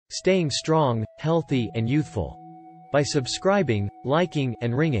staying strong, healthy, and youthful. By subscribing, liking,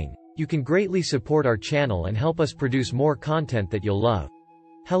 and ringing, you can greatly support our channel and help us produce more content that you'll love.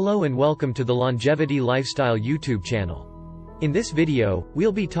 Hello and welcome to the Longevity Lifestyle YouTube channel. In this video,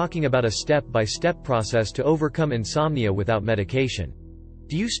 we'll be talking about a step-by-step process to overcome insomnia without medication.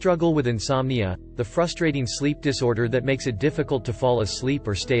 Do you struggle with insomnia, the frustrating sleep disorder that makes it difficult to fall asleep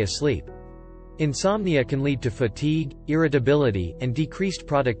or stay asleep? Insomnia can lead to fatigue, irritability, and decreased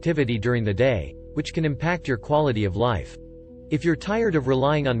productivity during the day, which can impact your quality of life. If you're tired of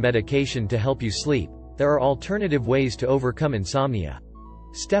relying on medication to help you sleep, there are alternative ways to overcome insomnia.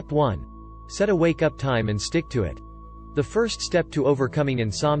 Step 1. Set a wake-up time and stick to it. The first step to overcoming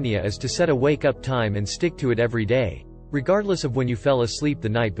insomnia is to set a wake-up time and stick to it every day, regardless of when you fell asleep the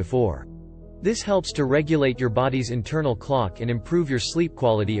night before. This helps to regulate your body's internal clock and improve your sleep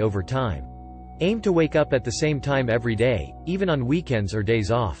quality over time. Aim to wake up at the same time every day, even on weekends or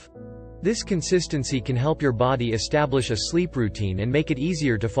days off. This consistency can help your body establish a sleep routine and make it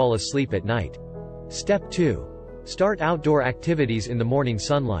easier to fall asleep at night. Step 2. Start outdoor activities in the morning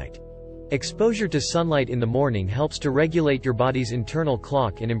sunlight. Exposure to sunlight in the morning helps to regulate your body's internal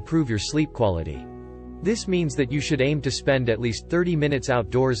clock and improve your sleep quality. This means that you should aim to spend at least 30 minutes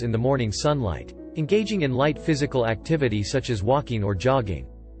outdoors in the morning sunlight, engaging in light physical activity such as walking or jogging.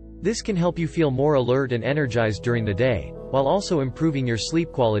 This can help you feel more alert and energized during the day, while also improving your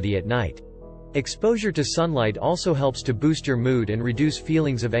sleep quality at night. Exposure to sunlight also helps to boost your mood and reduce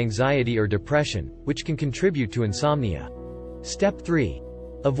feelings of anxiety or depression, which can contribute to insomnia. Step 3.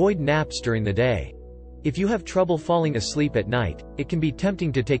 Avoid naps during the day. If you have trouble falling asleep at night, it can be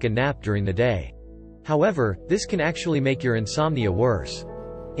tempting to take a nap during the day. However, this can actually make your insomnia worse.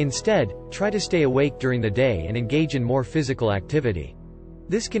 Instead, try to stay awake during the day and engage in more physical activity.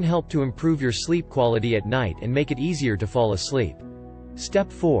 This can help to improve your sleep quality at night and make it easier to fall asleep. Step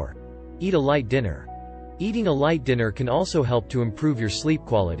 4. Eat a light dinner. Eating a light dinner can also help to improve your sleep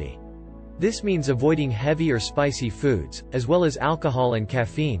quality. This means avoiding heavy or spicy foods, as well as alcohol and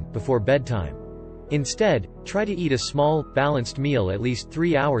caffeine, before bedtime. Instead, try to eat a small, balanced meal at least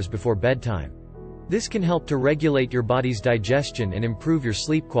 3 hours before bedtime. This can help to regulate your body's digestion and improve your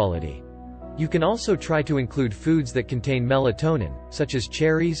sleep quality. You can also try to include foods that contain melatonin, such as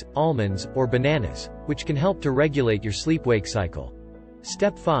cherries, almonds, or bananas, which can help to regulate your sleep-wake cycle.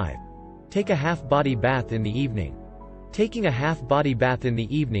 Step 5. Take a half-body bath in the evening. Taking a half-body bath in the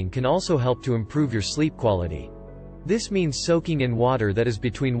evening can also help to improve your sleep quality. This means soaking in water that is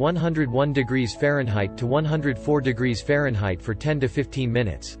between 101 degrees Fahrenheit to 104 degrees Fahrenheit for 10 to 15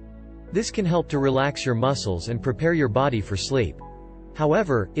 minutes. This can help to relax your muscles and prepare your body for sleep.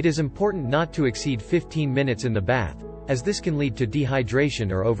 However, it is important not to exceed 15 minutes in the bath, as this can lead to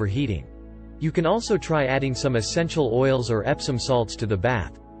dehydration or overheating. You can also try adding some essential oils or Epsom salts to the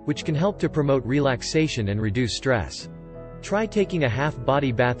bath, which can help to promote relaxation and reduce stress. Try taking a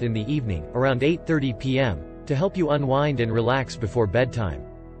half-body bath in the evening, around 8:30 p.m., to help you unwind and relax before bedtime.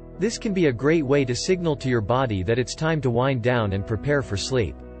 This can be a great way to signal to your body that it's time to wind down and prepare for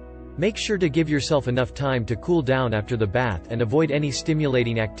sleep. Make sure to give yourself enough time to cool down after the bath and avoid any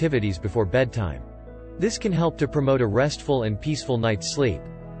stimulating activities before bedtime. This can help to promote a restful and peaceful night's sleep.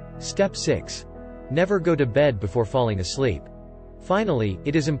 Step 6. Never go to bed before falling asleep. Finally,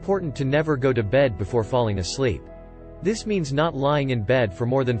 it is important to never go to bed before falling asleep. This means not lying in bed for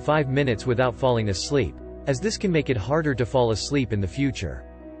more than 5 minutes without falling asleep, as this can make it harder to fall asleep in the future.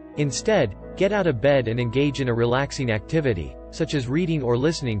 Instead, get out of bed and engage in a relaxing activity, such as reading or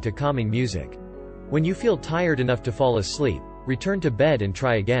listening to calming music. When you feel tired enough to fall asleep, return to bed and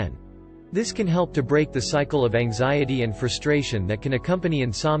try again. This can help to break the cycle of anxiety and frustration that can accompany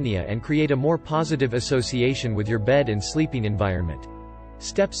insomnia and create a more positive association with your bed and sleeping environment.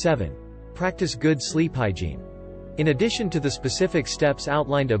 Step 7. Practice good sleep hygiene. In addition to the specific steps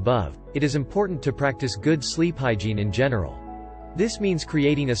outlined above, it is important to practice good sleep hygiene in general. This means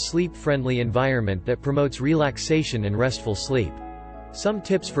creating a sleep-friendly environment that promotes relaxation and restful sleep. Some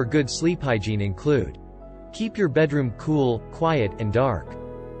tips for good sleep hygiene include: keep your bedroom cool, quiet, and dark.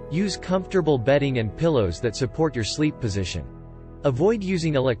 Use comfortable bedding and pillows that support your sleep position. Avoid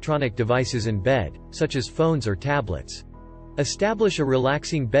using electronic devices in bed, such as phones or tablets. Establish a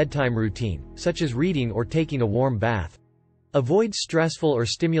relaxing bedtime routine, such as reading or taking a warm bath. Avoid stressful or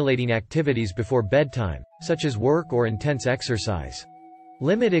stimulating activities before bedtime, such as work or intense exercise.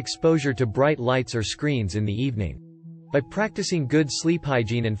 Limit exposure to bright lights or screens in the evening. By practicing good sleep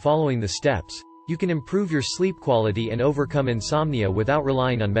hygiene and following the steps, you can improve your sleep quality and overcome insomnia without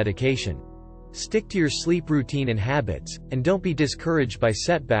relying on medication. Stick to your sleep routine and habits, and don't be discouraged by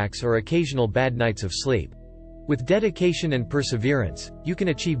setbacks or occasional bad nights of sleep. With dedication and perseverance, you can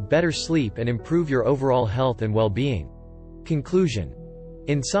achieve better sleep and improve your overall health and well-being. Conclusion.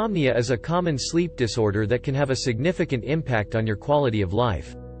 Insomnia is a common sleep disorder that can have a significant impact on your quality of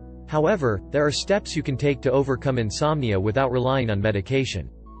life. However, there are steps you can take to overcome insomnia without relying on medication.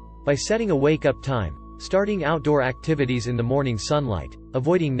 By setting a wake-up time, starting outdoor activities in the morning sunlight,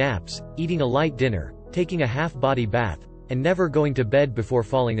 avoiding naps, eating a light dinner, taking a half-body bath, and never going to bed before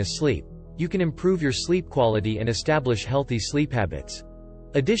falling asleep, you can improve your sleep quality and establish healthy sleep habits.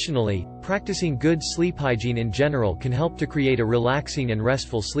 Additionally, practicing good sleep hygiene in general can help to create a relaxing and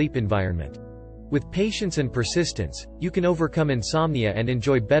restful sleep environment. With patience and persistence, you can overcome insomnia and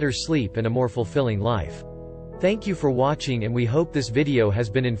enjoy better sleep and a more fulfilling life. Thank you for watching, and we hope this video has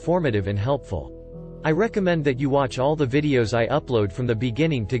been informative and helpful. I recommend that you watch all the videos I upload from the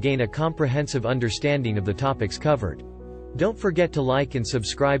beginning to gain a comprehensive understanding of the topics covered. Don't forget to like and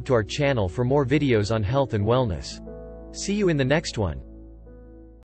subscribe to our channel for more videos on health and wellness. See you in the next one.